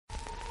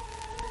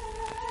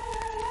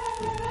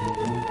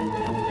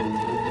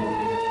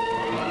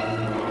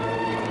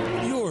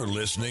You're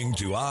listening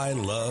to I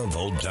Love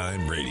Old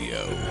Time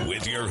Radio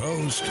with your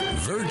host,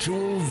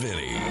 Virtual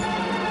Vinny.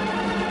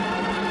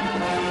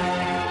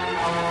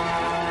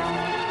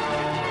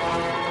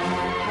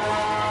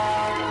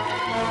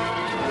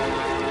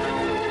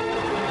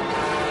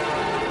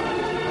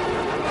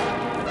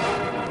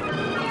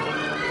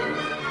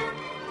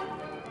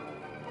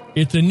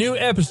 It's a new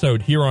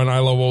episode here on I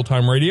Love Old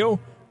Time Radio.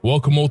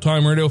 Welcome, Old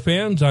Time Radio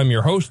fans. I'm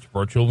your host,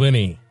 Virtual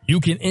Vinny. You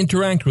can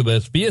interact with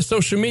us via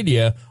social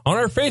media on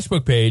our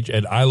Facebook page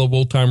at I Love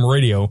Old Time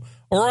Radio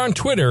or on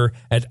Twitter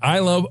at I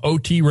Love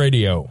OT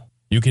Radio.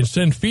 You can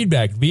send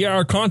feedback via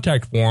our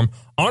contact form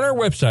on our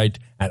website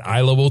at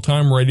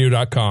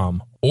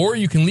iloveoldtimeradio.com, or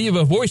you can leave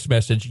a voice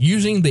message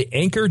using the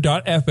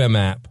Anchor.fm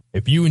app.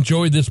 If you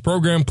enjoyed this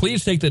program,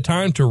 please take the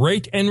time to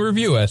rate and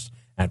review us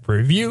at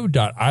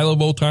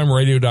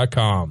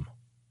review.iloveoldtimeradio.com.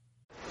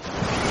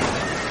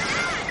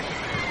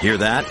 Hear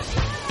that?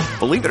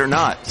 Believe it or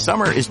not,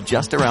 summer is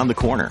just around the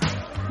corner.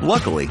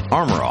 Luckily,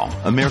 Armor All,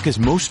 America's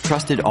most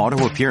trusted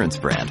auto appearance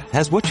brand,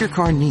 has what your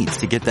car needs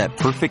to get that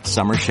perfect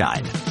summer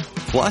shine.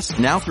 Plus,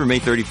 now through May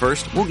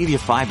 31st, we'll give you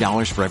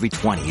 $5 for every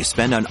 $20 you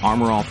spend on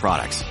Armor All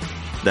products.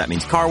 That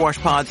means car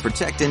wash pods,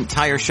 protectant,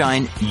 tire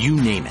shine, you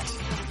name it.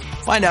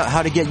 Find out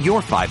how to get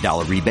your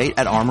 $5 rebate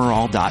at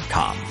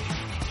armorall.com.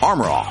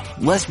 Armor All,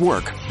 less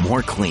work,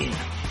 more clean.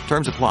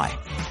 Terms apply.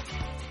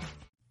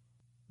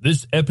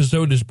 This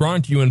episode is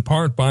brought to you in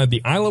part by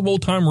the I Love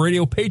Old Time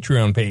Radio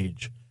Patreon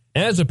page.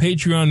 As a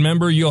Patreon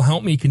member, you'll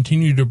help me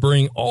continue to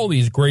bring all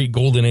these great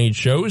Golden Age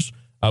shows,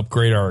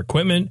 upgrade our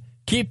equipment,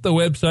 keep the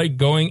website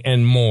going,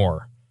 and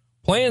more.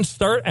 Plans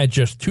start at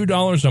just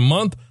 $2 a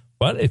month,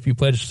 but if you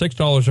pledge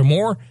 $6 or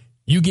more,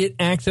 you get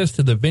access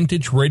to the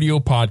Vintage Radio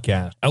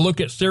Podcast. I look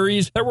at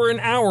series that were an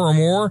hour or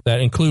more that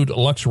include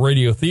Lux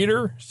Radio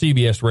Theater,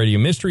 CBS Radio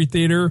Mystery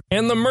Theater,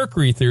 and the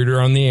Mercury Theater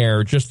on the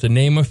Air, just to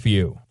name a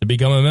few. To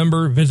become a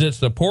member, visit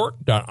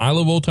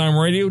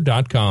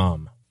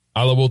support.iloveoldtimeradio.com.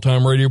 I Love Old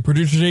Time Radio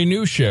produces a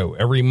new show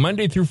every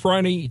Monday through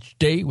Friday, each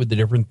day with a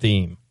different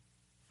theme.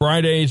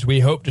 Fridays,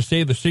 we hope to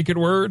say the secret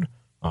word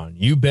on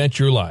You Bet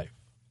Your Life.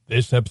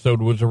 This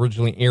episode was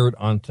originally aired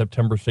on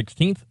September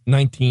 16th,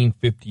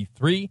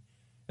 1953.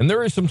 And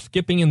there is some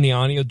skipping in the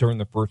audio during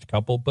the first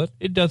couple, but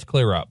it does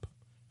clear up.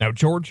 Now,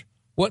 George,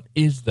 what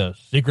is the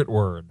secret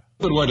word?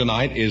 The secret word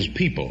tonight is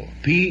people.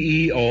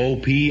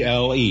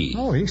 P-E-O-P-L-E.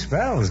 Oh, he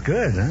spells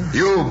good, huh?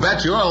 You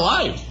bet your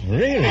life.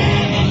 Really?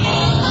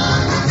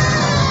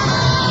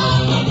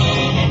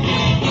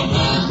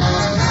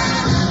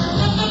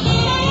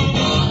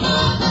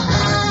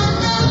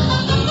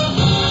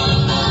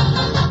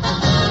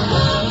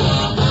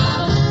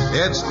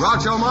 It's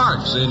Groucho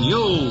Marx in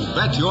You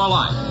Bet Your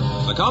Life,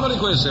 the comedy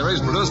quiz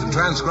series produced and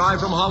transcribed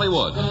from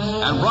Hollywood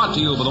and brought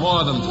to you by the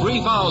more than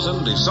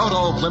 3,000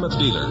 DeSoto Plymouth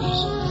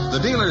dealers. The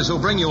dealers who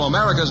bring you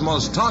America's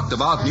most talked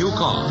about new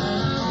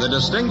car, the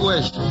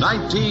distinguished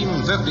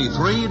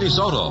 1953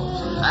 DeSoto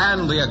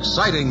and the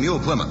exciting new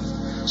Plymouth.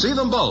 See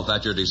them both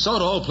at your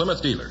DeSoto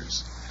Plymouth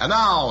dealers. And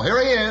now,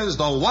 here he is,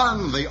 the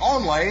one, the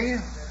only...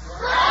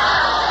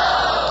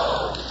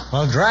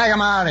 Well, drag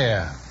him out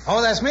here.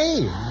 Oh, that's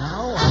me.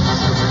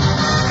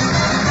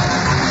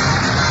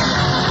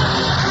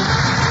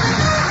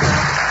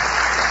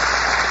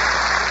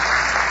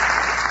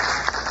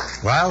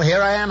 Well,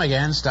 here I am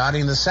again,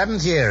 starting the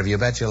 7th year of You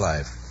Bet Your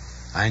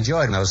Life. I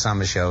enjoyed those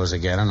summer shows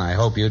again, and I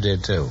hope you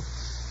did too.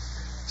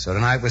 So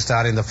tonight we're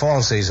starting the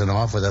fall season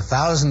off with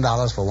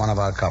 $1,000 for one of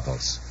our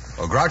couples.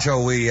 Well,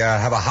 Groucho, we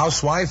have a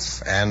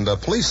housewife and a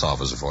police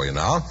officer for you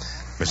now.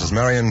 Mrs.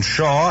 Marion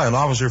Shaw and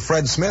Officer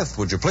Fred Smith,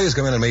 would you please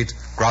come in and meet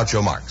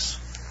Groucho Marx?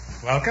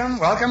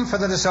 Welcome for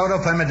the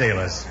DeSoto Plymouth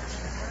dealers.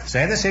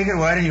 Say the secret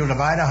word and you'll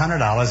divide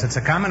 $100. It's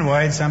a common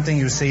word, something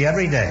you see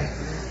every day.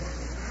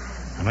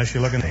 Unless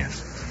you're looking at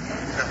it.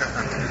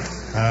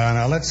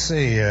 Now, let's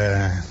see.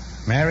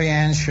 Mary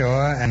Ann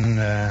Shaw and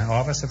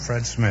Officer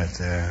Fred Smith.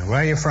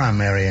 Where are you from,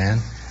 Mary Ann?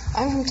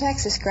 I'm from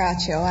Texas,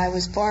 Groucho. I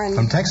was born...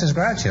 From Texas,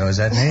 Groucho? Is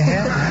that near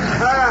here?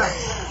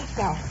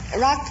 No,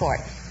 Rockport.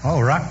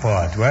 Oh,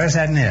 Rockport. Where is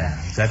that near?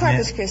 Is that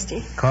Corpus near?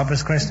 Christi.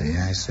 Corpus Christi,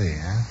 Mm-hmm. I see.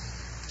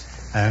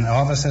 Huh? And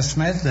Officer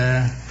Smith,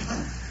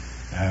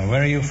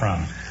 where are you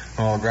from?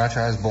 Well, Groucho,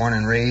 I was born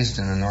and raised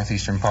in the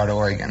northeastern part of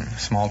Oregon, a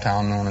small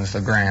town known as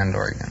La Grande,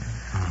 Oregon.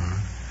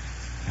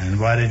 And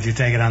why did you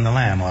take it on the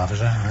lam,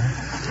 officer?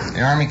 Huh?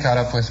 The Army caught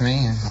up with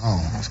me, and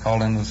I was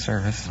called into the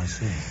service. I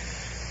see.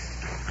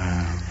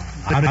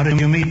 How did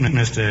you meet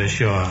Mr.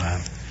 Shaw,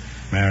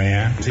 Mary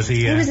Ann?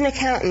 He was an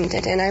accountant,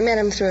 and I met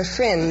him through a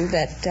friend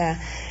that,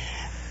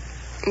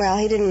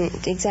 he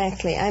didn't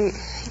exactly. I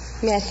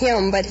met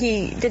him, but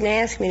he didn't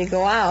ask me to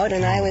go out,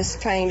 and I was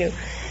trying to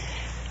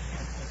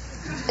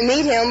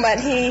meet him, but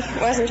he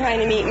wasn't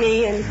trying to meet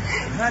me, and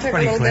that's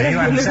pretty clear. You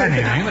haven't said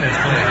anything, but it's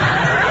clear.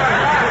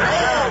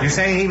 You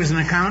say he was an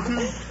accountant?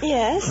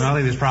 Yes. Well,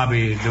 he was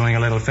probably doing a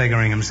little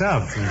figuring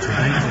himself, don't you think?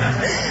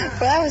 Well,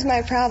 that was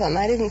my problem.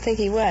 I didn't think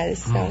he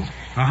was, so... Oh.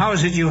 Well, how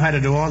is it you had to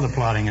do all the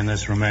plotting in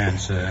this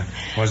romance?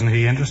 Wasn't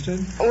he interested?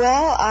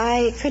 Well,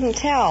 I couldn't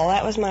tell.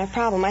 That was my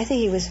problem. I think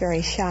he was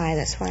very shy.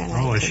 That's why I liked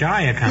him. Oh, a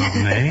shy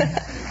accountant, eh?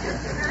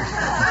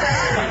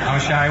 How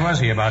shy was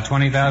he? About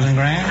 20,000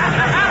 grand?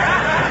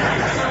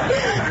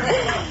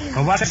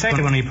 Well, what did he say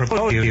when he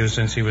proposed to you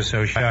since he was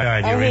so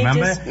shy? Do you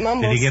remember? He just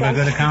mumbled Did he give a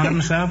good something. account of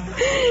himself?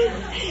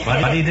 What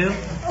did he do?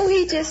 Oh,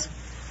 he just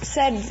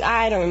said,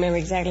 I don't remember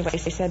exactly what he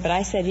said, but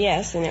I said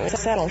yes, and it was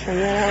settled from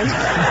then on.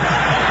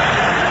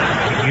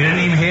 You didn't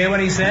even hear what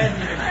he said?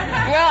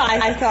 Well,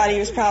 I thought he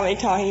was probably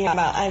talking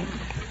about, I've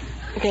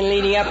been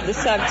leading up the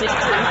subject, and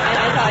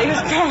I thought he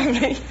was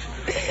probably,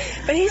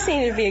 but he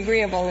seemed to be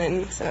agreeable,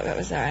 and so it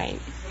was all right.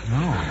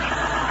 Oh.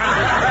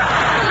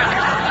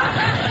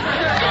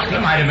 He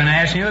might have been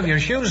asking you if your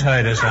shoes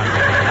hurt or something.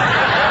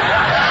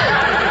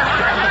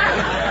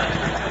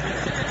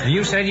 And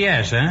you said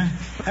yes, huh?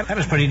 That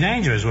was pretty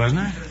dangerous,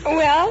 wasn't it?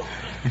 Well,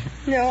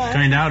 no,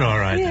 Turned out all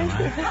right, Yes.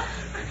 though, huh?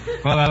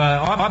 Well,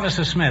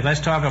 Officer Smith, let's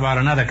talk about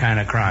another kind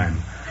of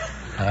crime.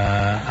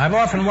 I've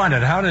often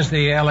wondered, how does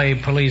the L.A.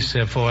 police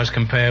force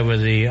compare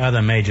with the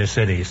other major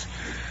cities?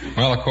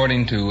 Well,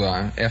 according to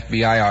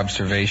FBI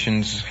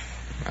observations,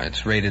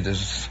 it's rated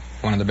as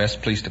one of the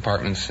best police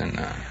departments in...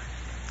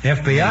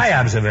 FBI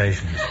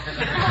observations.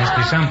 Must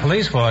be some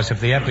police force if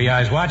the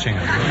FBI's watching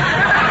them.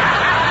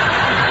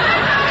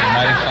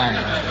 mighty fine.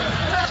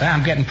 Say,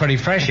 I'm getting pretty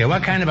fresh here.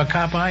 What kind of a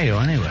cop are you,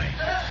 anyway?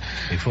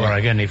 Before I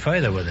get any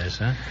further with this,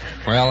 huh?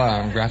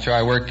 Well, Groucho,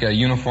 I work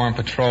uniform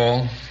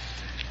patrol,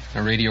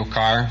 a radio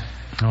car.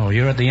 Oh,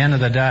 you're at the end of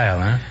the dial,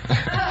 huh?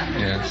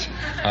 Yes. You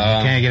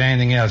can't get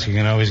anything else. You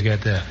can always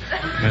get that.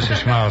 Mr.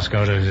 Schmaltz,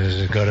 go to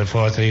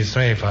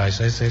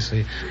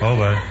 433-5666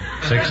 over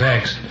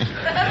 6X.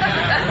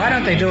 Why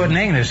don't they do it in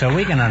English so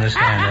we can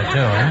understand it, too,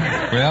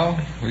 huh? Well,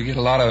 we get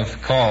a lot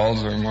of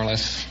calls, or more or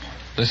less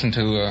listen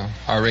to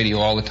our radio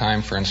all the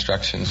time for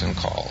instructions and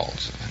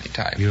calls of any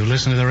type. You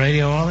listen to the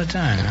radio all the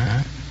time,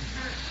 huh?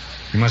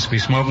 You must be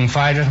smoking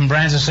 5 different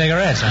brands of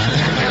cigarettes,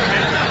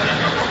 huh?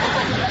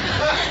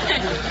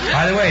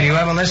 By the way, do you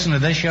ever listen to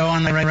this show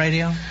on the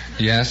radio?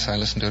 Yes, I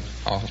listen to it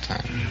all the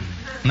time.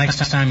 Next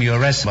time you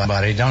arrest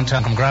somebody, don't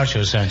tell them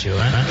Groucho sent you,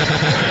 huh?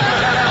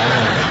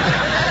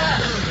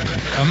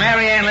 Well,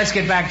 Mary Ann, let's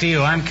get back to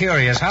you. I'm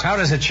curious. How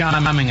does a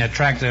charming,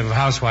 attractive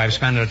housewife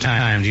spend her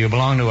time? Do you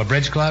belong to a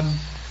bridge club?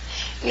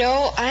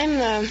 No, I'm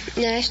the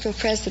national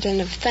president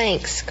of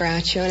Thanks,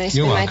 Groucho, and I spend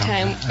You're my welcome.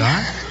 time...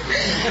 Huh?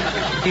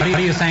 What are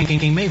you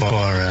thanking me for,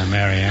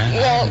 Mary Ann? I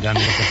haven't done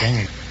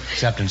anything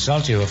except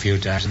insult you a few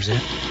times.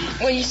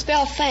 Well, you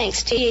spell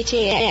Thanks,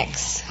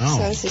 T-H-A-X. Oh.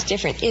 So this is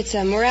different. It's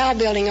a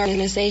morale-building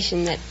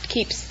organization that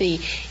keeps the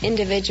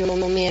individual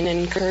men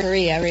in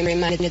Korea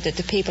reminded that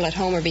the people at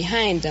home are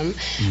behind them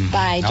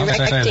by I'll say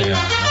directing they are.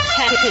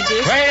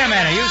 packages. Wait a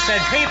minute. You said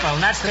people,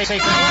 and that's the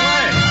secret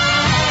word.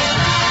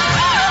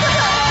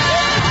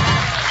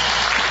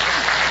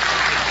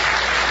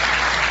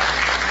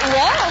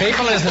 Well,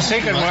 People is the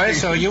secret word,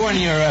 so you and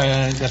your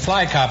the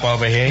fly cop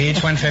over here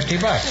each win $50.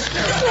 isn't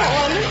that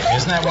wonderful?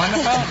 Isn't that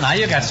wonderful? Now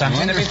you got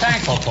something to be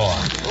thankful for.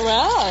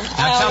 Well, I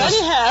tell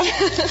already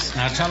have.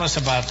 Now tell us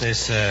about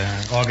this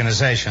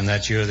organization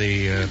that you're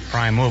the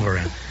prime mover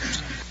in.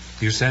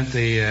 You sent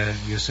a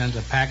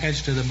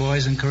package to the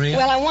boys in Korea?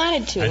 Well, I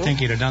wanted to. I think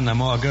you'd have done them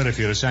more good if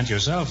you'd have sent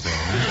yourself there.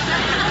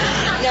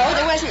 Huh? No,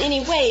 there wasn't any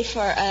way for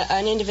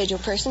an individual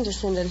person to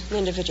send an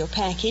individual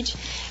package.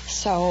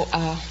 So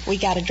we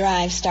got a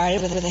drive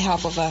started with the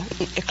help of a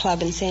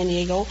club in San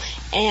Diego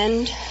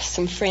and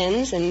some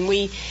friends, and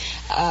we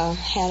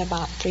had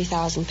about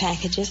 3,000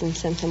 packages and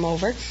sent them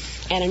over,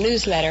 and a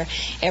newsletter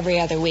every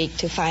other week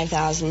to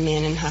 5,000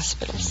 men in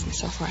hospitals and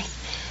so forth.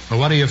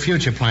 Well, what are your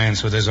future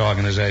plans with this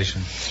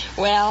organization?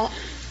 Well,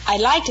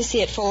 I'd like to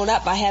see it fold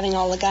up by having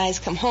all the guys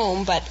come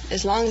home, but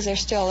as long as they're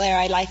still there,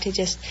 I'd like to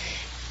just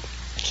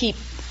keep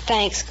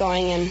Thanks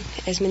going and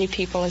as many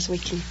people as we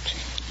can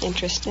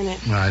interest in it.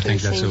 Well, I do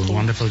think the that's same a thing.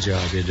 wonderful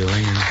job you're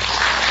doing.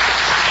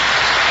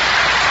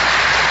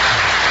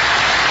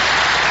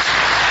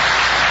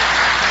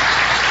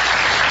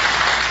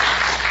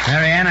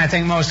 Mary Ann, I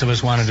think most of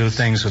us want to do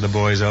things for the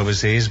boys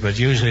overseas, but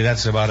usually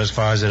that's about as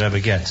far as it ever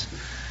gets.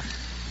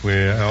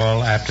 We're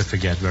all apt to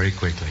forget very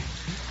quickly.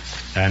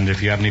 And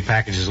if you have any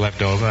packages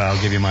left over,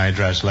 I'll give you my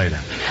address later.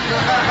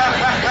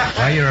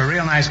 Well, you're a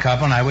real nice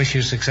couple, and I wish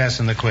you success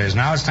in the quiz.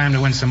 Now it's time to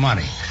win some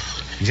money.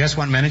 In just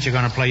 1 minute, you're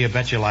going to play your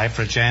Bet Your Life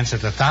for a chance at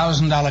the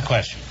 $1,000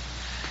 question.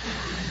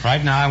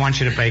 Right now, I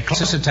want you to pay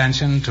close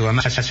attention to a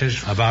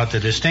message about the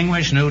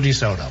distinguished new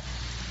DeSoto.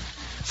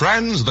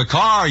 Friends, the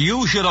car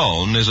you should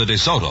own is a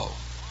DeSoto.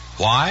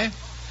 Why?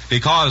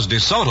 Because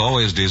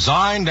DeSoto is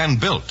designed and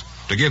built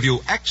to give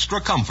you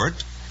extra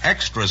comfort,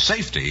 extra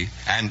safety,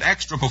 and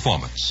extra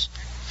performance.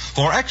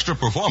 For extra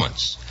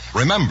performance,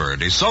 remember,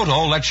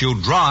 DeSoto lets you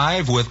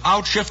drive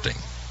without shifting.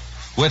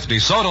 With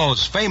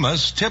DeSoto's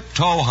famous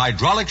tip-toe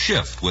hydraulic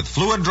shift with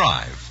fluid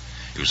drive,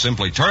 you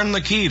simply turn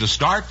the key to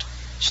start,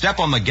 step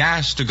on the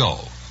gas to go.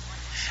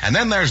 And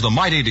then there's the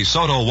mighty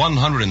DeSoto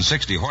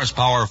 160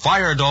 horsepower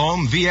Fire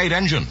Dome V8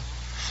 engine,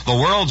 the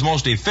world's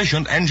most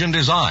efficient engine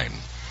design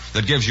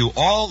that gives you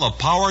all the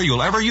power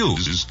you'll ever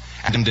use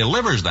and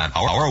delivers that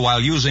power while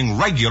using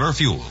regular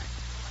fuel.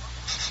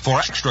 For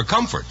extra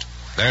comfort,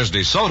 there's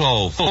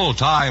DeSoto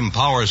Full-Time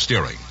Power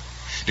Steering.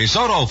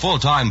 DeSoto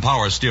Full-Time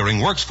Power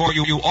Steering works for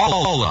you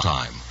all the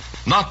time,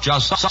 not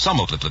just some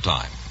of the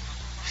time.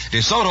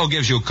 DeSoto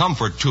gives you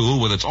comfort, too,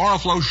 with its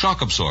Oriflow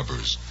shock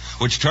absorbers,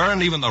 which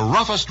turn even the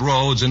roughest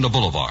roads into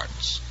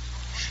boulevards.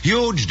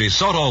 Huge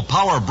DeSoto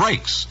Power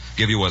Brakes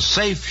give you a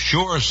safe,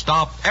 sure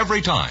stop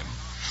every time,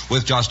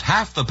 with just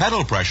half the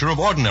pedal pressure of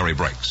ordinary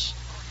brakes.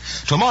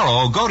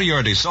 Tomorrow, go to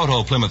your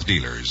DeSoto Plymouth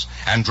dealers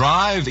and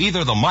drive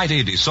either the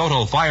mighty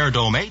DeSoto Fire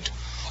Dome 8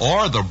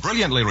 or the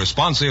brilliantly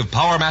responsive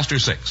PowerMaster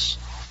 6.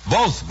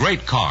 Both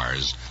great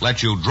cars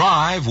let you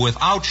drive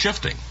without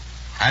shifting.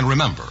 And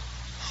remember,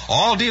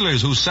 all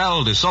dealers who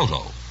sell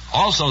DeSoto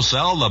also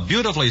sell the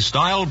beautifully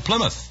styled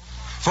Plymouth,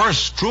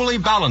 first truly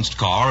balanced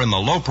car in the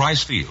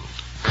low-price field.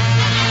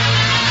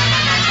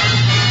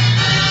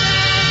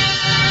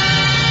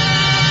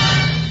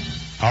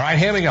 All right,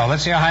 here we go.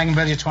 Let's see how high I can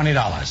bill you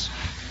 $20.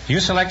 You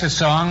selected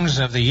songs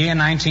of the year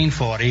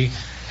 1940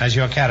 as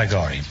your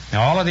category.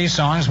 Now, all of these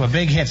songs were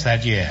big hits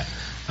that year.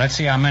 Let's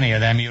see how many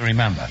of them you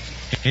remember.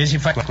 Here's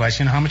your first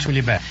question. How much will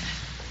you bet?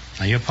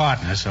 Now, you're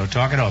partner, so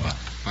talk it over.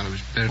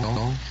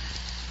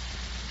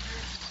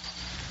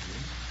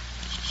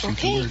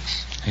 Okay.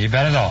 You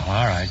bet it all.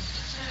 All right.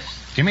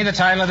 Give me the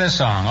title of this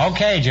song.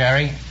 Okay,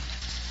 Jerry.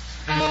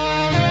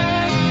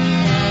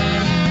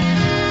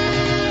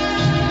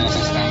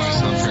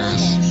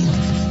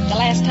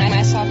 Last time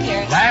I saw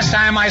Paris. Last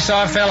time I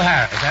saw Phil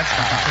Harris. That's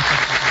fine.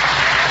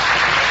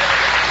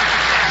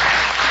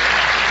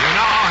 You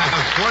now have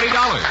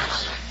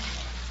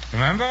 $40.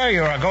 Remember,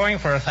 you are going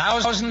for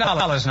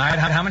 $1,000 tonight.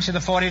 How much of the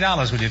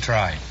 $40 would you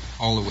try?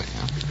 All the way,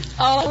 huh?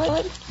 All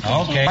of it?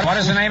 Okay. What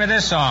is the name of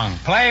this song?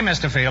 Play,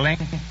 Mr. Fielding.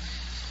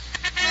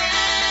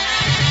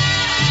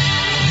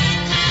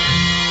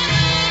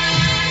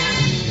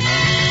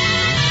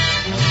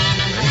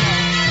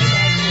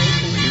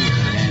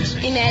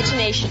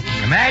 Imagination.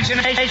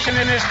 Imagination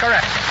is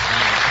correct.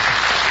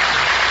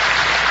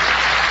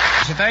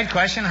 Your third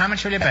question, how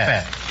much will you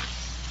bet?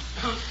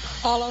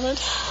 All of it?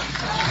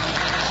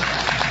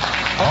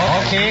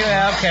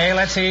 Okay,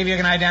 let's see if you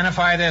can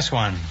identify this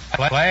one.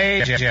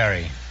 Play,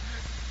 Jerry.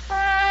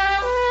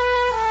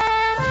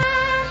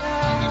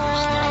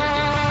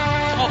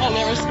 I'll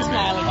never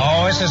smile again.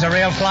 Oh, this is a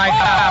real fly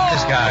cop,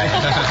 this guy.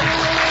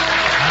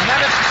 I'll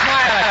never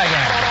smile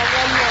again.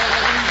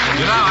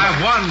 You now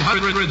have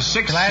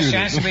 106. Last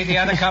chance to beat the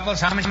other couples.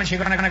 How much are you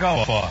going to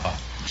go for?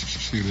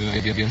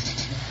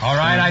 All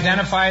right,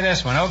 identify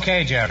this one.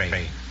 Okay, Jerry.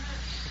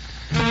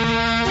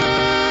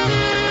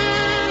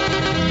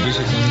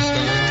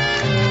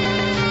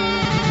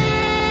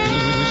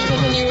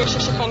 When you wish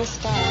upon a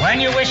star.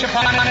 When you wish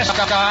upon a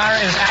star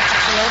is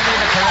absolutely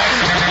the correct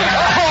name.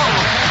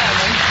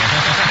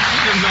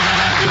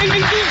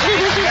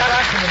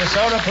 From the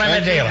DeSoto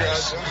Plymouth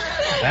dealers.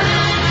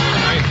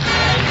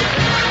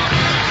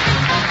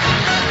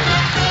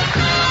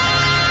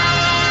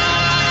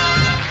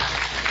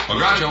 Well,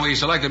 Groucho, we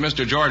selected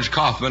Mr. George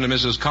Kaufman and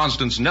Mrs.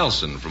 Constance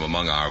Nelson from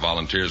among our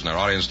volunteers in our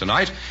audience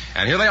tonight.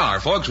 And here they are,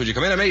 folks. Would you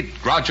come in and meet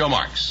Groucho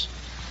Marx?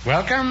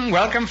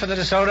 Welcome for the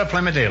DeSoto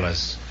Plymouth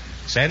dealers.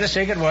 Say the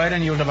secret word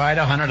and you'll divide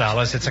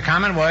 $100. It's a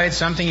common word,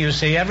 something you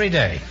see every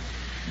day.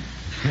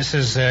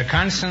 Mrs.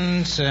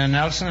 Constance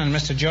Nelson and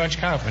Mr. George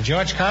Kaufman.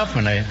 George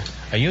Kaufman,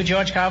 are you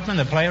George Kaufman,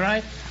 the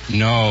playwright?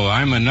 No,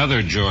 I'm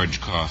another George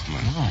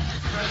Kaufman. Oh.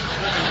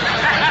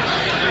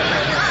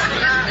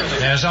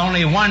 There's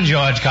only one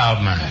George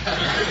Kaufman.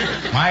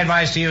 My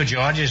advice to you,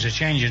 George, is to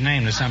change your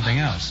name to something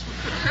else.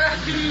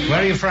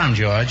 Where are you from,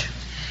 George?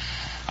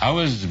 I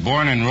was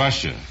born in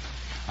Russia.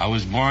 I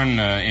was born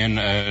in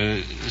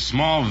a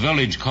small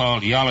village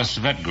called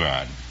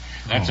Yelizvetgrad.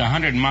 That's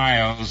 100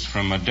 miles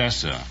from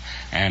Odessa.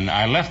 And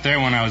I left there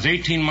when I was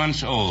 18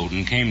 months old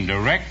and came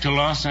direct to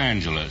Los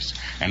Angeles.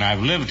 And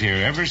I've lived here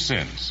ever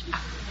since.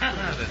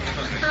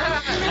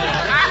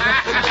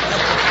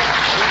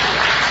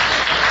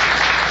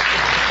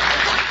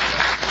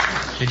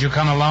 Did you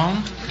come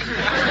alone?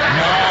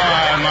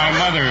 No, my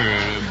mother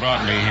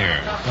brought me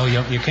here. Oh,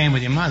 you came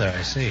with your mother,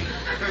 I see.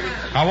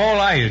 How old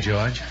are you,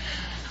 George?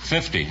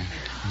 50.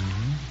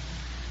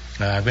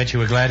 Mm-hmm. I bet you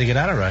were glad to get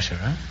out of Russia,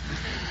 huh?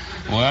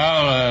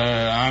 Well,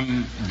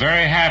 I'm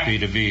very happy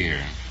to be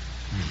here.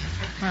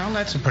 Well,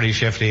 that's a pretty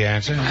shifty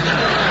answer.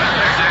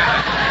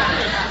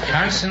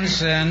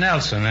 Constance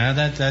Nelson,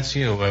 that's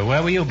you.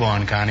 Where were you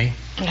born, Connie?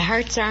 In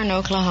Hartsarn,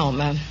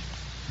 Oklahoma.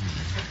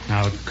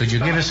 Now, could you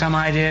give us some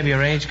idea of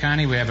your age,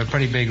 Connie? We have a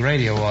pretty big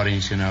radio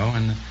audience, you know,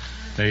 and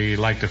they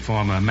like to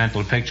form a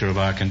mental picture of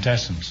our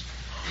contestants.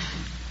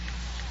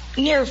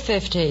 Near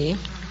 50.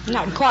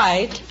 Not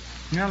quite.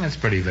 Well, that's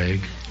pretty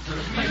vague.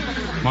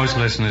 Most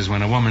listeners,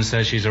 when a woman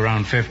says she's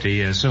around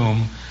 50,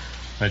 assume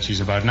that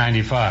she's about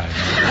 95.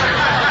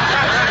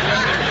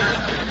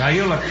 Now,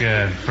 you look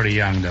pretty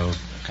young, though,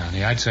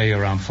 Connie. I'd say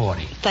you're around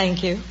 40.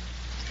 Thank you.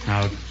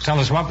 Now, tell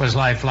us, what was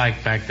life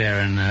like back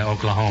there in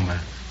Oklahoma,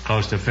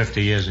 close to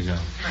 50 years ago?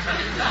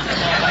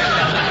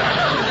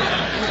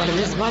 Well, it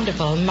was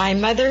wonderful. My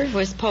mother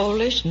was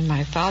Polish and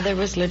my father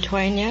was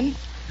Lithuanian.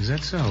 Is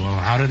that so? Well,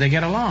 how did they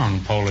get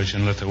along, Polish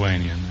and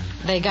Lithuanian?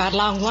 They got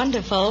along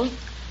wonderful.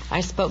 I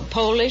spoke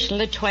Polish,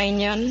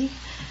 Lithuanian,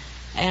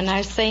 and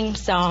I sing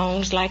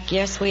songs like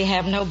Yes, We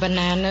Have No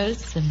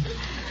Bananas, and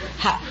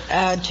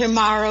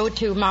tomorrow,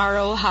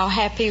 how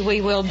happy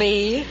we will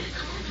be.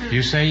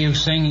 You say you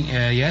sing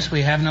Yes,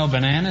 We Have No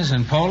Bananas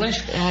in Polish?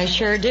 I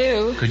sure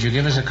do. Could you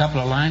give us a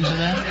couple of lines of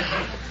that?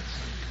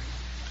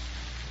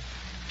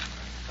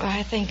 Well,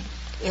 I think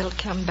it'll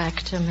come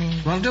back to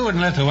me. Well, do it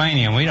in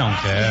Lithuanian. We don't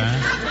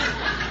care.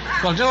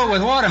 Well, do it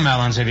with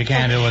watermelons if you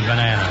can't do it with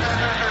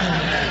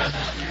bananas.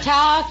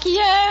 Tak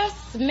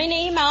jest,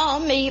 mini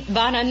mommy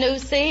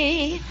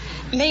bananusi,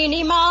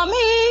 mini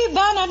mommy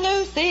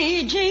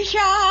bananusi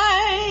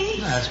dzisiaj.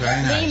 That's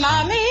very nice. Mi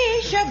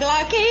mommy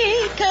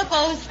szablaki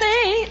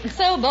kapusty,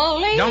 so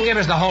boli. Don't give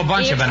us the whole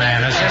bunch of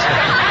bananas.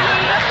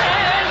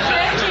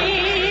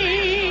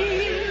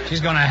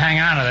 She's going to hang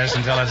on to this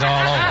until it's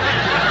all over.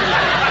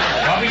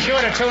 Well, be sure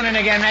to tune in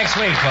again next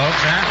week,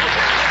 folks, huh?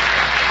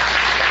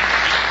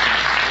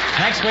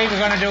 Next week we're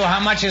going to do How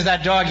Much Is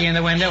That Doggy in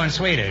the Window in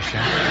Swedish,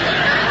 huh?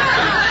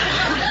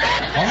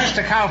 Oh,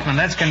 Mr. Kaufman,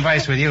 let's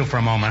converse with you for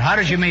a moment. How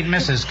did you meet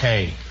Mrs.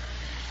 K?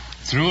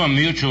 Through a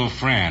mutual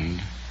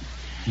friend.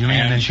 You mean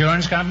an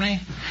insurance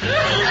company?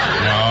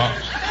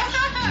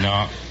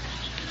 No.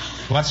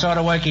 What sort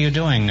of work are you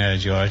doing,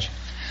 George?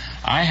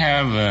 I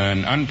have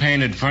an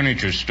unpainted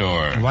furniture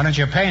store. Why don't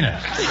you paint it?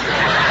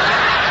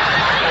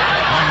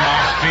 On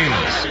Los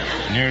Feliz,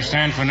 near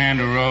San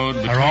Fernando Road.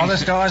 Are all the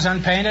stores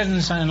unpainted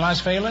in Los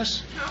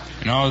Feliz?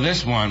 No,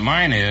 this one,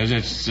 mine is.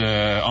 It's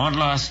on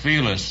Los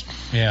Feliz.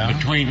 Yeah.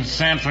 Between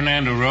San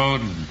Fernando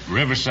Road and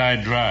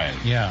Riverside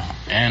Drive. Yeah.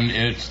 And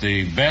it's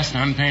the best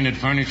unpainted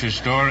furniture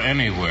store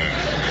anywhere.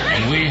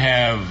 And we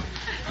have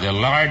the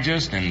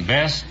largest and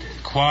best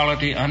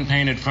quality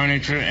unpainted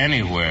furniture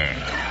anywhere.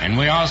 And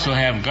we also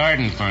have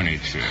garden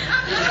furniture.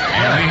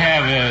 And we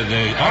have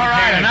the all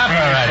right, enough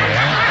already,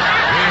 huh?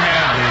 We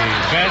have the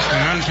best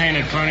and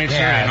unpainted furniture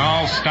in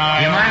all styles.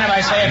 Do you mind if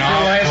I say a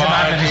few words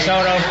about the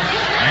DeSoto?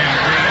 And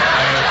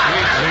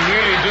we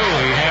really do.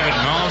 We have it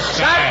in all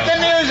styles. Stop the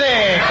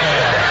music!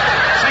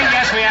 Sing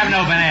Yes, We Have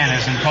No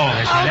Bananas in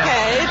Polish.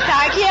 Okay,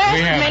 tak jest,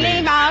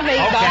 mini mommy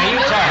bananusi. Okay, you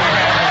talk. We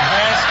have the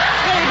best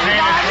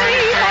unpainted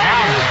furniture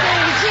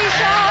anywhere.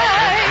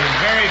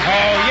 Very cool.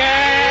 Oh,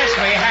 yes,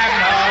 we have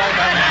no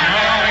bananas.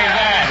 Not only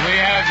that, we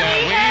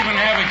even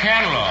have a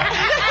catalog.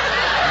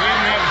 We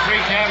even have a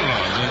free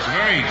catalog. It's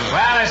very good.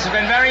 Well, this has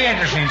been very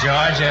interesting,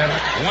 George.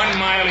 1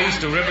 mile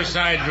east of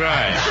Riverside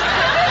Drive. 1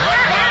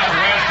 mile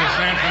west of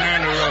San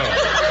Fernando Road.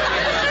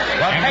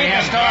 Well, paint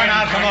the store and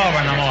I'll come over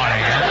in the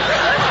morning.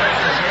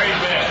 It's the very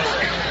best.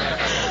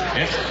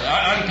 It's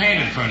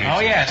unpainted furniture. Oh,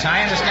 yes,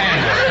 I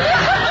understand.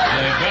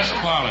 The best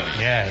quality.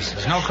 Yes,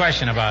 there's no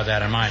question about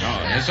that in my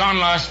mind. It's on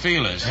Los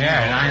Feliz. Yeah,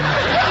 I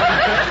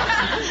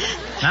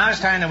know. Now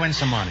it's time to win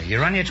some money. You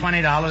run your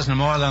 $20 no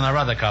more than our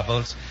other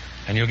couples,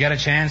 and you'll get a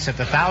chance at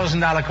the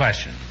 $1,000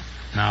 question.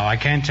 Now, I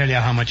can't tell you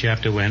how much you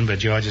have to win, but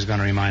George is going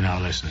to remind our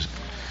listeners.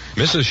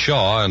 Mrs.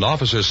 Shaw and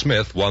Officer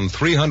Smith won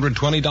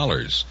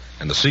 $320,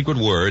 and the secret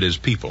word is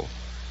people.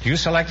 You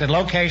selected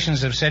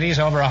locations of cities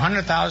over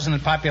 100,000 in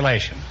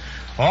population.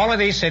 All of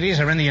these cities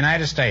are in the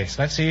United States.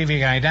 Let's see if you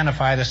can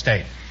identify the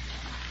state.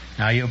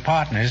 Now, you're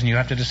partners, and you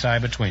have to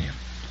decide between you.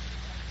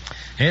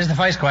 Here's the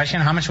first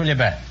question. How much will you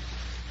bet?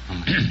 How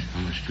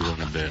much do you want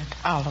to bet?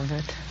 All of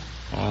it.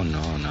 Oh,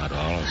 no, not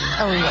all of it.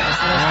 Oh, yes.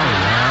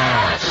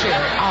 Sure,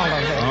 all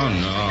of it. Oh,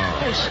 no.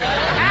 For sure.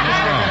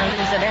 We're going to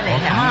use it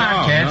anyhow. Come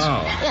on, kids. No.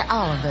 Yeah,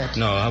 all of it.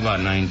 No, how about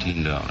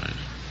 $19? $19?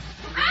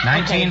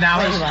 Okay,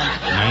 what do you want?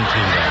 $19.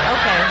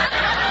 Okay.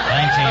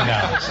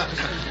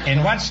 $19.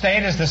 In what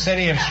state is the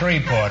city of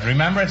Shreveport?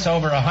 Remember, it's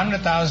over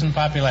 100,000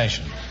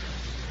 population.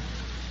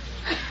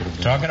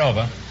 Talk it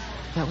over.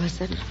 What was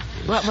it?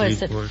 What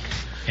was it?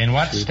 In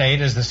what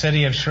state is the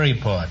city of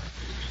Shreveport?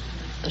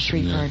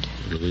 Shreveport.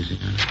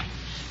 Louisiana.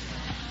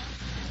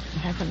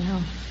 I don't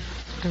know.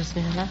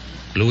 Louisiana.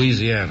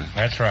 Louisiana.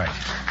 That's right.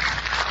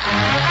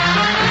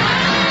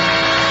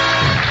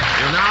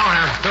 You now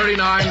have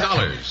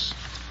 $39.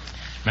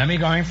 Remember,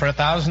 you're going for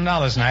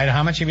 $1,000 tonight.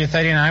 How much of your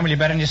 39 will you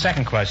bet on your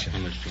second question? How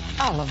much do you want?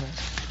 All of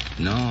it.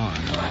 No.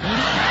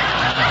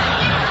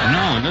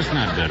 No, let's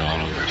not bet all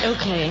of it.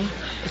 Okay.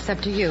 It's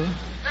up to you.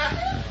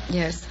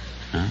 Yes.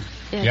 Huh?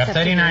 Yeah, You have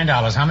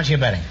 $39. How much are you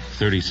betting?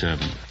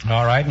 37.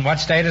 All right. In what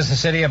state is the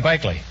city of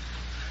Berkeley?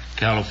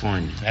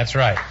 California. That's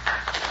right.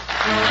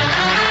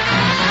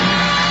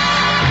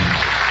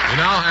 You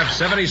now have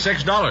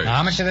 $76. Now,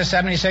 how much of the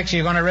 76 are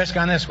you going to risk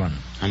on this one?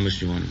 How much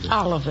do you want to bet?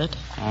 All of it.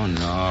 Oh, no.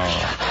 No.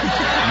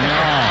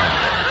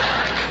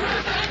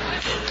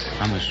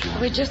 How much do you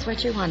want? Well, just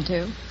what you want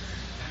to.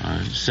 All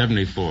right,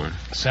 74.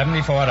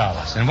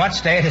 $74. In what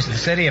state is the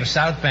city of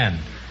South Bend?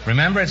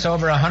 Remember, it's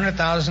over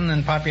 100,000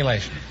 in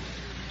population.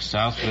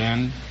 South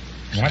Bend.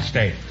 What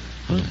state?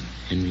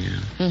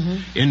 Indiana.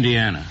 Mm-hmm.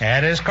 Indiana.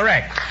 That is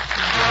correct.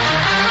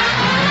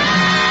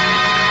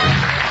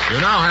 You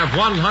now have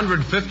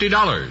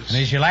 $150. And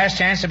it's your last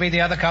chance to beat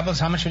the other couples.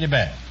 How much will you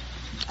bet?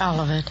 All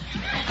of it.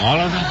 All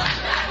of them?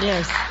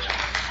 Yes.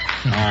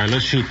 All right,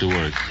 let's shoot the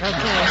work.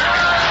 Okay.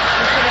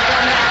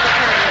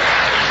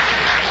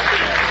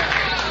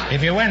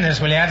 If you win this,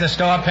 will you have the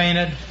store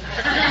painted?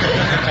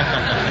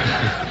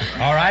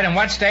 All right, and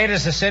what state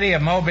is the city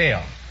of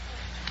Mobile?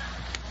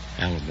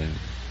 Alabama.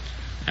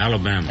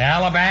 Alabama.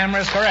 Alabama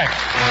is correct.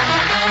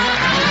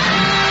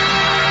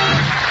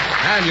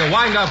 And you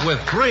wind up with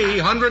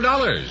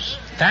 $300.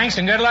 Thanks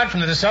and good luck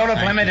from the DeSoto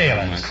Plymouth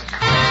dealers.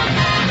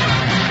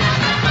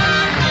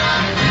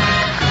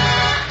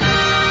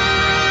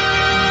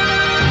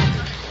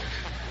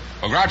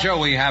 Well, Groucho,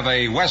 we have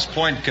a West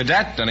Point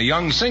cadet and a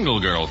young single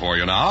girl for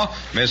you now.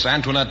 Miss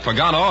Antoinette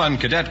Pagano and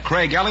Cadet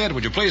Craig Elliott.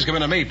 Would you please come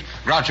in and meet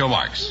Groucho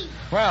Marx?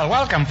 Well,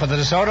 welcome for the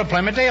DeSoto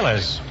Plymouth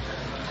dealers.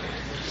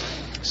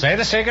 Say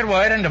the secret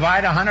word and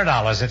divide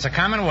 $100. It's a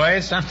common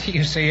word, something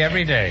you see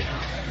every day.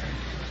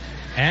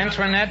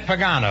 Antoinette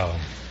Pagano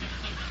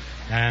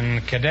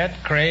and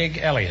Cadet Craig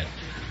Elliott.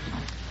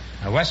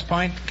 A West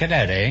Point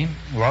cadet, eh?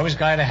 We're always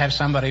glad to have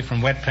somebody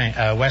from West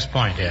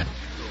Point here.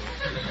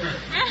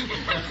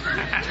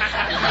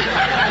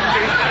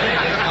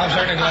 I'm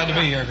certainly glad to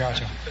be here,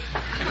 Groucho.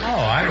 Oh,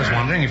 I was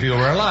wondering if you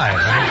were alive.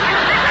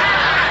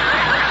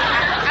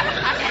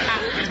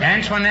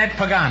 Antoinette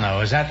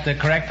Pagano, is that the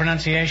correct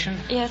pronunciation?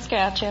 Yes,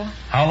 Groucho.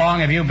 How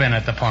long have you been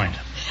at the Point?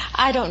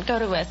 I don't go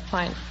to West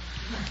Point.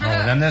 Oh,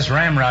 then this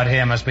ramrod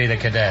here must be the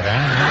cadet, huh?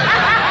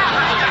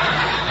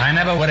 I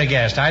never would have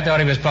guessed. I thought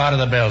he was part of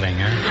the building,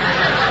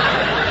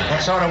 huh?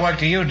 What sort of work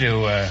do you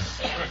do,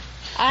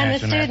 I'm a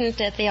Antoinette?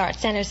 student at the Art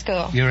Center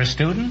School. You're a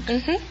student?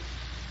 Mm-hmm.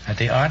 At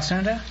the Art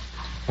Center?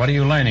 What are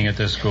you learning at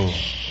this school?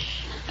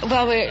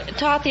 Well, we're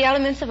taught the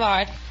elements of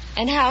art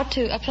and how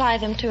to apply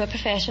them to a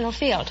professional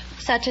field,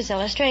 such as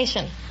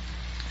illustration.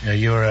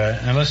 You're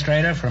an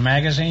illustrator for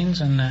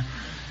magazines and...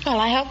 Well,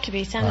 I hope to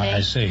be someday.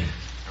 I see.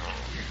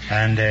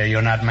 And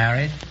you're not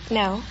married?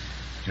 No.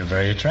 You're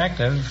very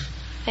attractive.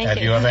 Thank Have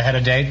you. you ever had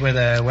a date with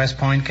a West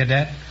Point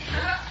cadet?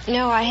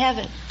 No, I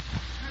haven't.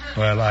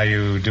 Well, are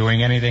you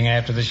doing anything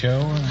after the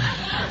show?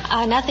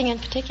 Nothing in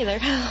particular.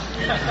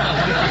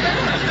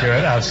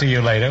 Good. I'll see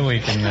you later. We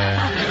can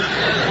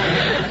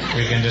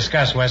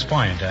discuss West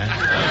Point, huh?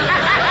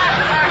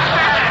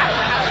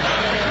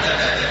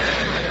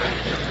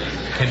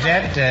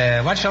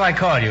 Cadet, what shall I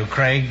call you?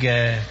 Craig,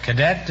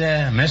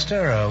 Cadet,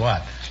 Mister, or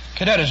what?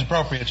 Cadet is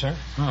appropriate, sir.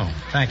 Oh,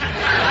 thank you.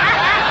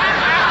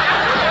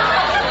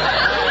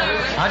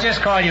 I'll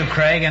just call you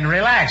Craig and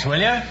relax, will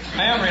you? I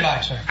am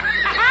relaxed, sir.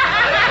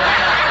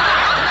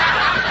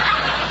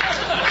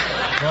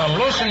 Well,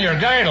 loosen your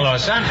girdle or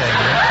something.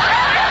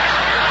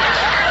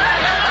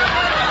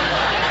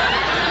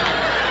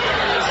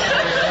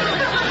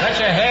 Let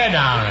your hair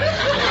down.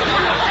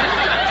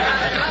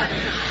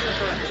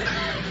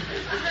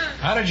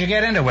 How did you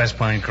get into West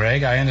Point,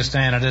 Craig? I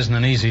understand it isn't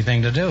an easy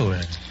thing to do.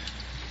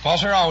 Well,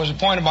 sir, I was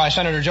appointed by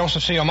Senator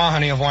Joseph C.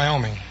 O'Mahony of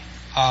Wyoming.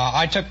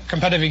 I took a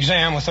competitive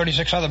exam with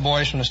 36 other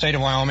boys from the state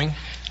of Wyoming.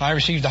 I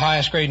received the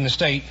highest grade in the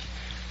state,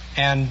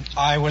 and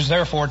I was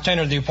therefore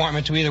tendered the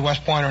appointment to either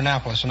West Point or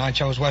Annapolis, and I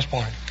chose West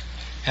Point.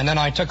 And then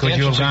I took Could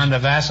you have gone to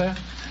Vassar?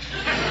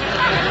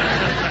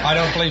 I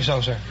don't believe so,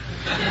 sir.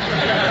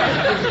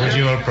 Would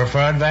you have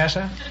preferred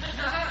Vassar?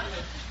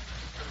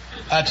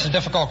 That's a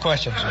difficult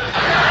question, sir.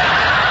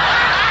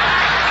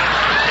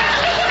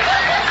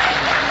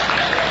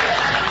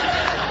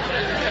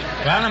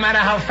 Well, no matter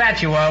how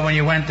fat you were when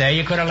you went there,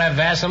 you could have left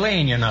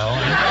Vaseline, you know.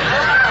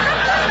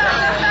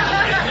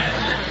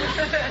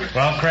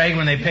 Well, Craig,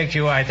 when they picked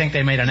you, I think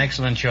they made an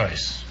excellent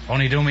choice.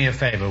 Only do me a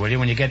favor, will you?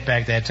 When you get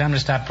back there, tell them to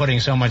stop putting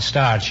so much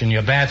starch in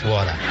your bath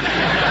water.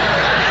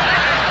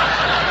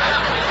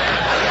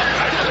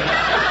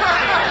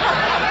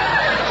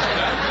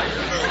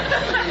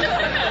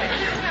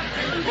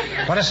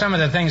 What are some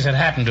of the things that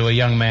happen to a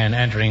young man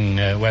entering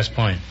West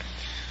Point?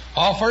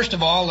 Well, first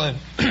of all, the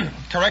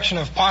correction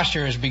of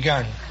posture has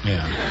begun.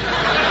 Yeah.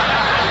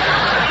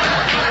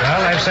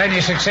 Well, they've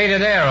certainly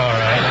succeeded there, all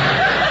right.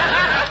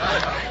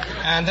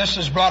 And this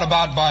is brought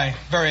about by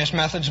various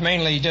methods,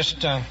 mainly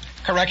just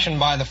correction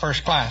by the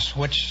first class,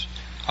 which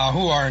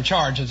who are in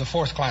charge of the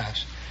fourth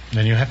class.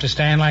 Then you have to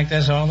stand like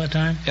this all the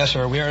time? Yes,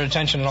 sir. We are at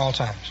attention at all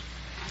times.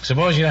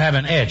 Suppose you have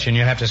an itch and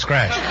you have to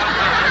scratch.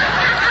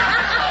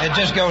 It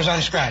just goes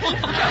unscratched, sir.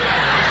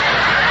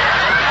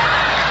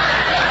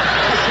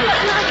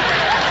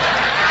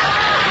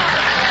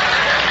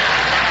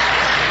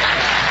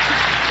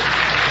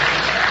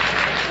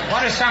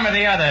 What are some of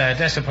the other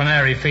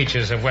disciplinary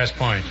features of West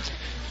Point?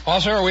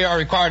 Well, sir, we are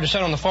required to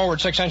sit on the forward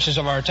 6 inches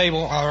of our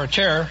table, our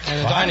chair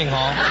in the dining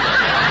hall.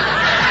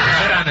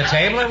 Sit on the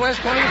table at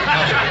West Point?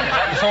 No,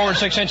 sir. The forward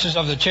 6 inches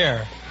of the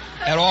chair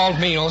at all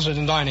meals in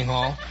the dining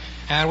hall.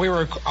 And we are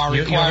required...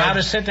 You're allowed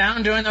to sit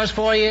down during those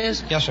 4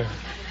 years? Yes, sir.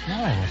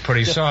 Oh,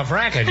 pretty soft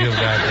racket you've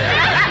got there.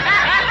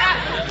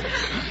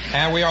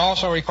 And we are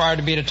also required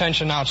to be at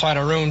attention outside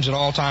our rooms at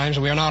all times.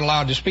 We are not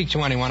allowed to speak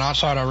to anyone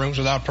outside our rooms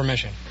without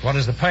permission. What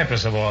is the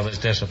purpose of all this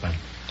discipline?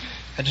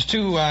 It is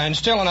to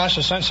instill in us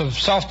a sense of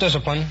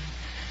self-discipline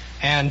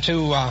and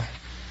to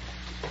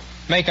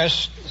make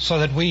us so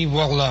that we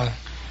will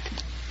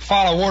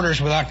follow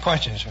orders without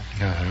questions, sir.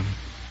 Uh-huh.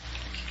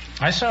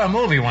 I saw a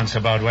movie once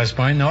about West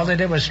Point, and all they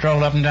did was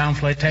stroll up and down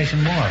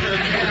Flotation Wharf.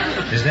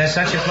 Is there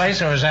such a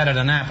place, or is that at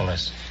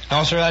Annapolis?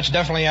 No, sir, that's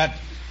definitely at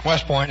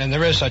West Point, and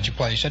there is such a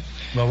place.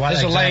 Well, what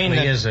exactly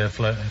is a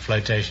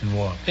Flotation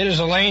Wharf? It is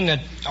a lane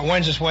that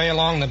wends its way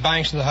along the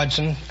banks of the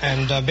Hudson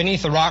and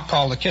beneath a rock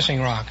called the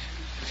Kissing Rock.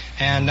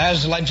 And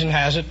as the legend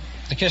has it,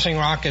 the Kissing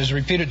Rock is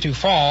reputed to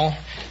fall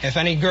if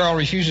any girl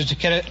refuses to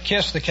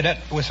kiss the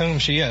cadet with whom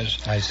she is.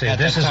 I see.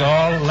 This is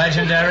all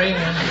legendary?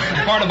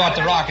 The part about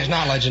the rock is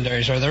not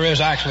legendary, sir. There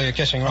is actually a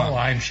Kissing Rock. Oh,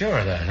 I'm sure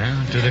of that,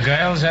 huh? Do the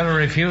girls ever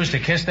refuse to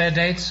kiss their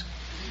dates?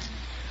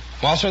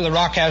 Well, sir, the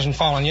rock hasn't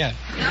fallen yet.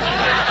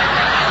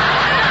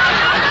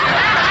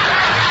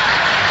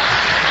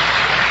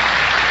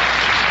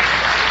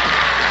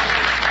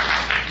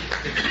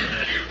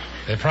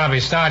 They probably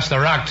starched the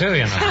rock, too,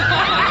 you know.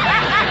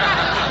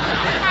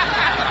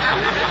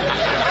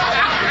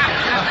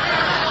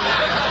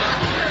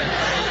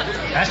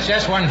 That's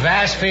just one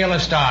vast field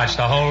of starch,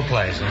 the whole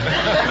place.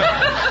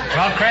 Huh?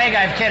 Well, Craig,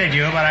 I've kidded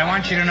you, but I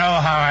want you to know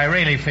how I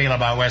really feel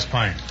about West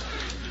Point.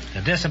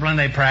 The discipline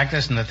they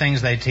practice and the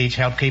things they teach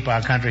help keep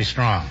our country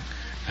strong.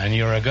 And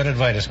you're a good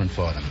advertisement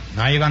for them.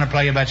 Now you're going to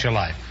play You Bet Your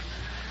Life.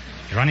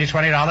 You run your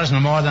 $20 no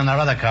more than our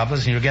other couples,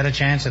 and you'll get a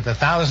chance at the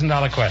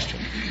 $1,000 question.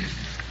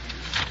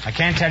 I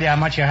can't tell you how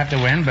much you have to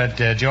win, but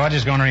George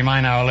is going to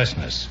remind our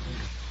listeners.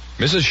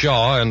 Mrs.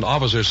 Shaw and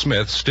Officer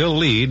Smith still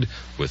lead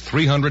with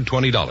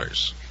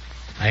 $320.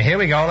 Now, here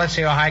we go. Let's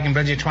see how high I can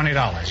bid you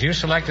 $20. You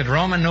selected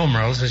Roman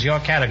numerals as your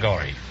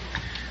category.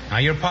 Now,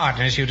 your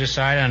partners, you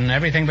decide on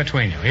everything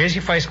between you. Here's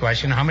your first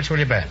question. How much will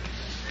you bet?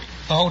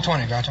 The whole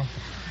 20, Groucho.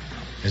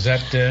 Is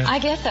that... I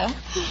guess so.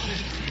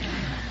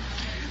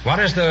 What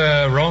does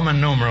the Roman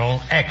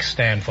numeral X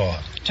stand for?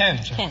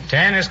 10.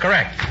 10 is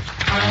correct.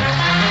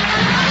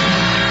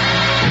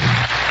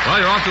 Well,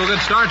 you're off to a good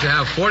start. You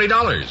have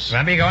 $40.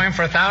 Let me go in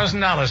for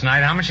 $1,000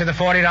 tonight. How much of the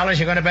 $40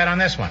 you going to bet on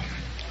this one?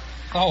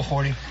 The whole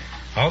 40.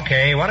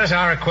 Okay, what is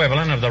our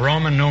equivalent of the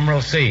Roman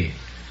numeral C?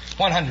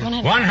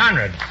 100.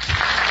 100.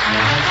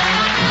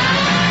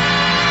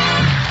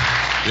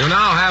 You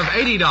now have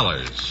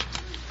 $80.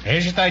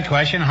 Here's your third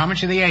question. How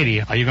much of the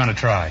 80 are you going to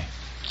try?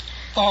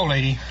 The whole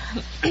 80.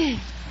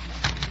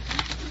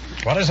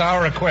 What is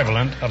our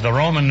equivalent of the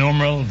Roman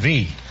numeral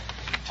V?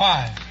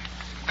 5.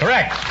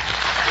 Correct.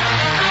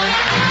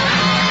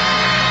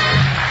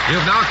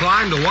 You've now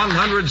climbed to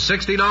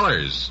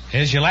 $160.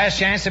 Here's your last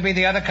chance to beat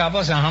the other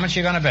couples. Now, how much are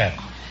you going to bet?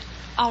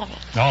 All of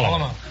it. All of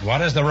them. What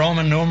does the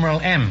Roman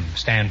numeral M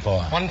stand for?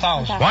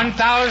 1,000.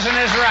 1,000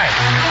 is right.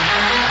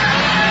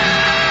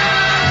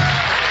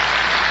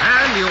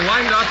 And you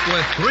wind up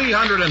with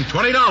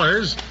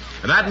 $320.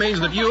 And that means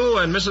that you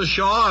and Mrs.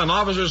 Shaw and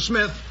Officer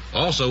Smith,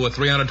 also with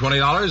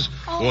 $320,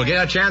 will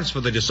get a chance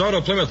for the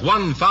DeSoto Plymouth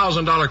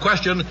 $1,000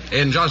 question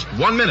in just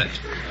 1 minute.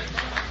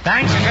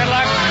 Thanks and good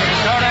luck to the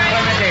DeSoto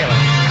Plymouth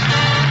dealers.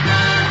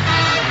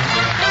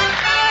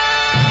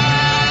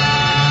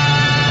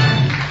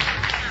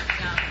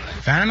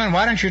 Fenneman,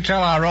 why don't you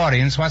tell our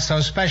audience what's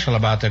so special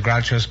about the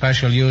Groucho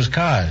Special used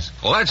cars?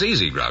 Well, that's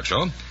easy,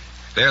 Groucho.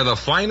 They're the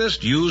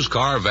finest used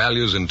car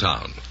values in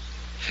town.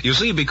 You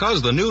see,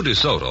 because the new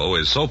DeSoto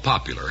is so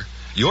popular,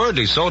 your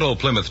DeSoto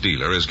Plymouth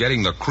dealer is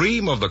getting the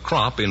cream of the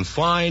crop in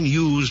fine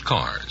used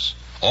cars.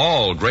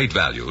 All great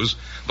values,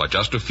 but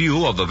just a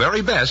few of the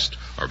very best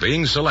are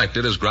being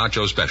selected as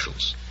Groucho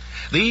Specials.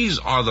 These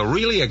are the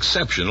really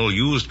exceptional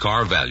used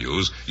car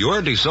values your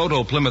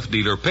DeSoto Plymouth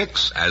dealer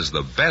picks as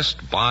the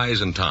best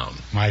buys in town.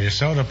 My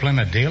DeSoto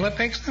Plymouth dealer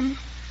picks them?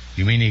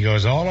 You mean he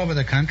goes all over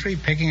the country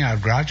picking out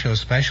Groucho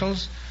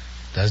Specials?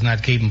 Doesn't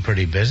that keep him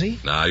pretty busy?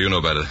 Now, you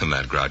know better than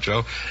that,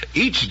 Groucho.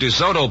 Each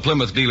DeSoto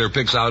Plymouth dealer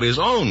picks out his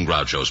own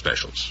Groucho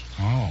Specials.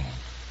 Oh.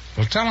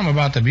 Well, tell him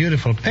about the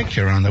beautiful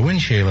picture on the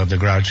windshield of the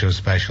Groucho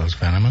Specials,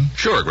 Fenneman.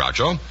 Sure,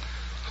 Groucho.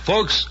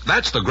 Folks,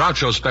 that's the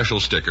Groucho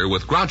Special sticker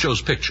with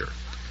Groucho's picture.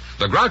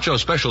 The Groucho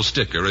Special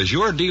sticker is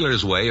your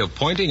dealer's way of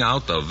pointing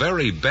out the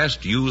very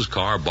best used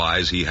car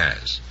buys he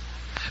has.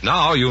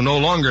 Now you no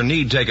longer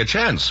need take a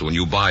chance when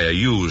you buy a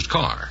used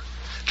car.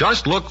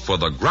 Just look for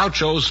the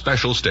Groucho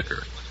Special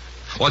sticker.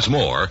 What's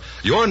more,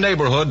 your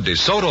neighborhood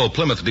DeSoto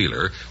Plymouth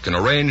dealer can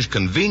arrange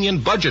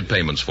convenient budget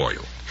payments for you.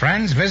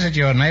 Friends, visit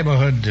your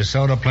neighborhood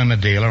DeSoto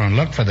Plymouth dealer and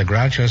look for the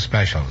Groucho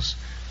Specials.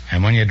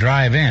 And when you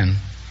drive in,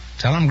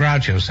 tell them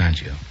Groucho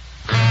sent you.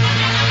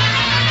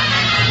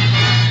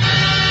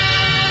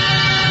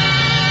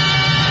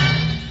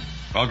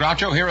 Well,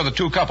 Groucho, here are the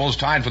two couples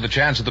tied for the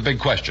chance at the big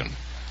question.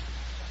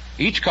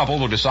 Each couple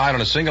will decide on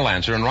a single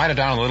answer and write it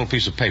down on a little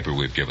piece of paper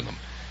we've given them.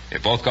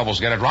 If both couples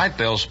get it right,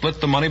 they'll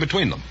split the money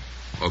between them.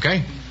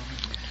 Okay?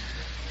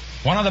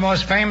 One of the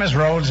most famous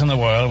roads in the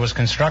world was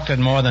constructed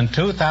more than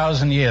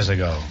 2,000 years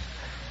ago.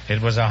 It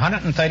was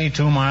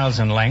 132 miles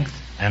in length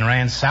and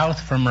ran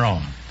south from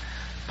Rome.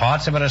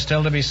 Parts of it are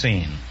still to be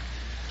seen.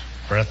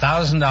 For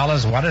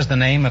 $1,000, what is the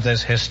name of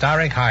this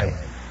historic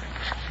highway?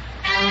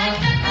 I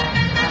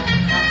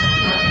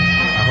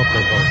hope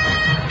they both.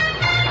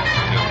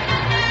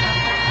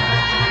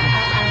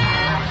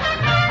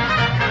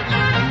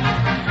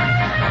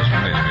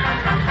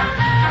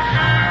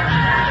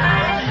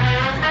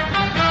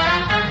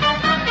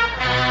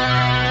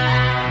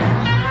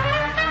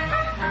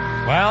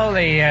 Well,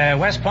 the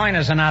West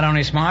Pointers are not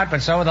only smart,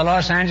 but so are the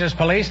Los Angeles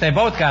police. They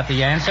both got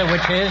the answer,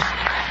 which is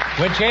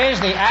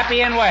the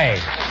Appian Way.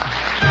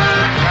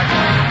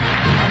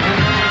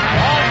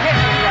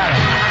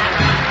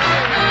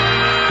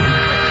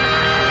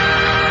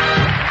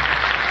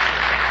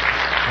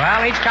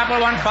 Well, each couple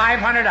won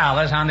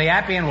 $500 on the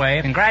Appian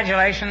Way.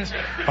 Congratulations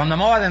from the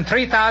more than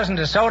 3,000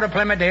 DeSoto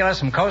Plymouth dealers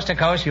from coast to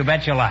coast. You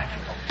bet your life.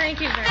 Thank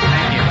you very much.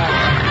 Thank you.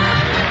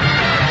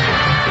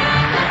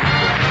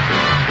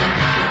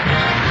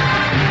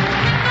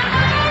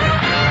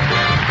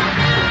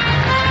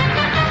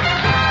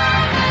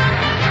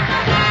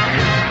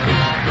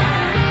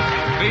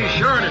 Be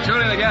sure to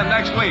tune in again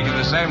next week at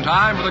the same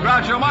time for the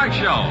Groucho Marx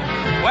Show,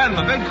 when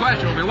the big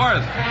question will be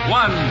worth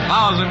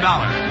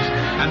 $1,000.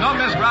 And don't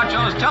miss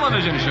Groucho's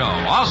television show,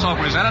 also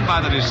presented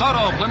by the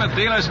DeSoto Plymouth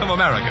Dealers of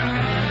America.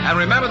 And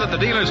remember that the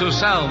dealers who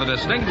sell the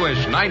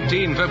distinguished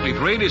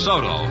 1953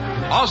 DeSoto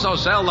also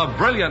sell the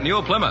brilliant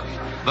new Plymouth,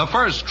 the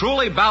first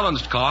truly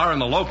balanced car in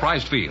the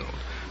low-priced field.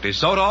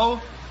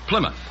 DeSoto,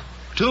 Plymouth.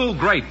 Two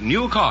great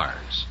new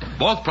cars,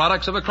 both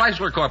products of the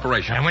Chrysler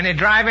Corporation. And when you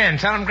drive in,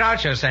 tell them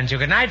Groucho sent you.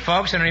 Good night,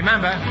 folks, and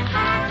remember,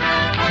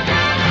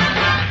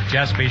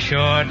 just be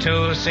sure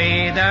to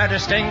see the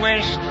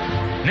distinguished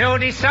new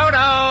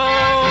DeSoto.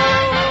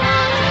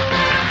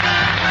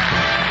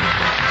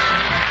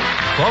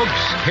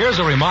 Folks, here's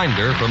a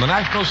reminder from the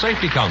National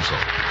Safety Council.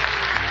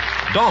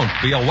 Don't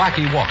be a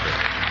wacky walker.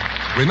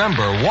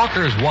 Remember,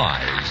 walkers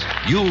wise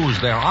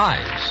use their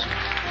eyes.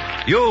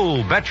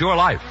 You Bet Your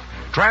Life.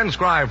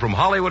 Transcribed from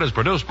Hollywood is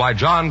produced by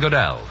John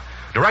Goodell.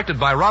 Directed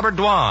by Robert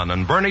Dwan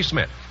and Bernie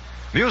Smith.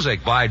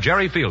 Music by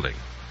Jerry Fielding.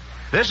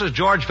 This is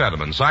George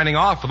Fetterman signing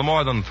off for the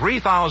more than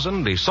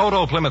 3,000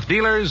 DeSoto Plymouth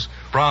dealers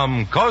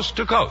from coast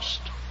to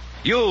coast.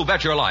 You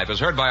Bet Your Life is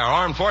heard by our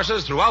armed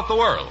forces throughout the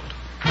world.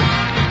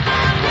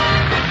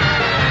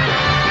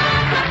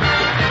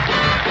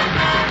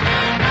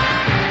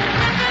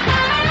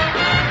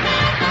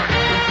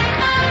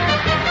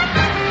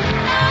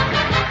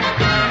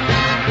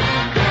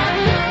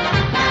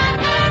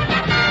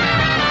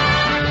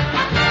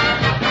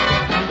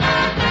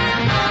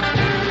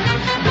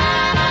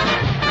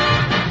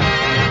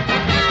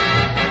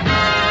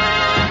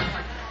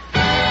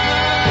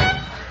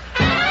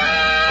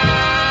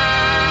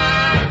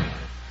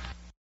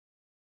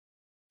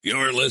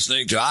 You're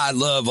listening to I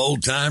Love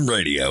Old Time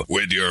Radio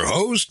with your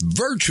host,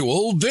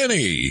 Virtual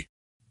Vinny.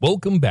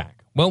 Welcome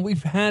back. Well,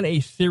 we've had a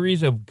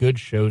series of good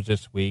shows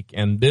this week,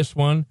 and this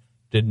one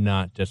did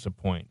not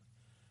disappoint.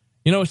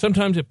 You know,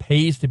 sometimes it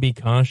pays to be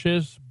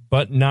cautious,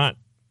 but not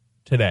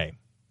today.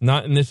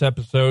 Not in this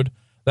episode.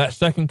 That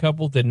second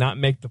couple did not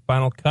make the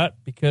final cut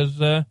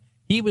because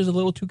he was a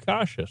little too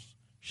cautious.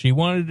 She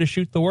wanted to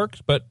shoot the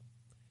works, but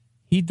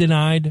he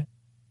denied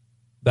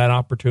that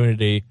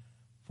opportunity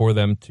for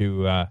them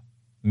to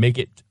make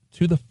it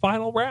to the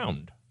final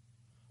round.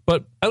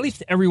 But at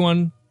least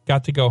everyone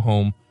got to go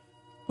home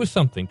with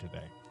something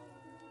today.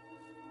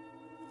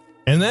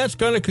 And that's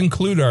going to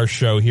conclude our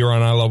show here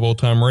on I Love Old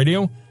Time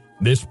Radio.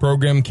 This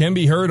program can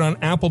be heard on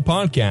Apple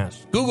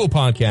Podcasts, Google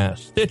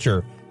Podcasts,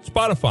 Stitcher,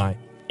 Spotify,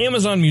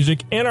 Amazon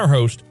Music, and our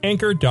host,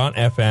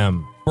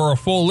 Anchor.fm. For a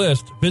full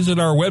list, visit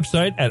our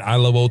website at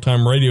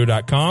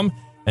iloveoldtimeradio.com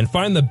and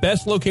find the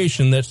best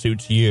location that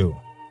suits you.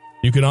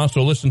 You can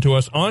also listen to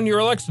us on your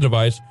Alexa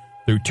device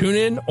through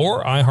TuneIn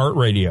or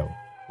iHeartRadio.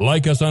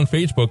 Like us on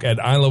Facebook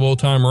at I Love Old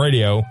Time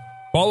Radio.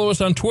 Follow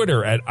us on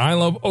Twitter at I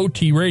Love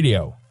OT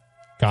Radio.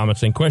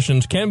 Comments and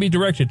questions can be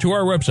directed to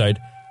our website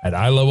at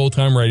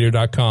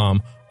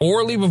iloveoldtimeradio.com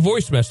or leave a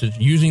voice message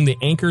using the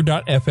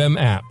Anchor.fm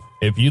app.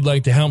 If you'd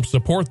like to help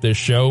support this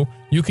show,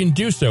 you can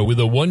do so with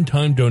a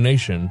one-time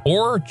donation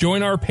or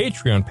join our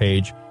Patreon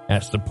page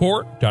at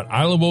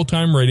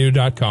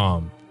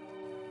support.iloveoldtimeradio.com.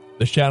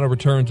 The Shadow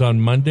returns on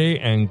Monday,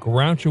 and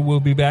Groucho will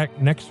be back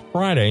next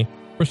Friday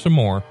for some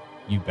more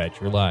You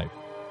Bet Your Life.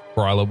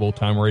 For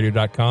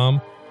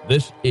iloveoldtimeradio.com,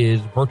 this is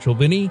Virtual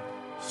Vinny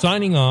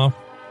signing off,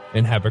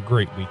 and have a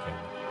great weekend.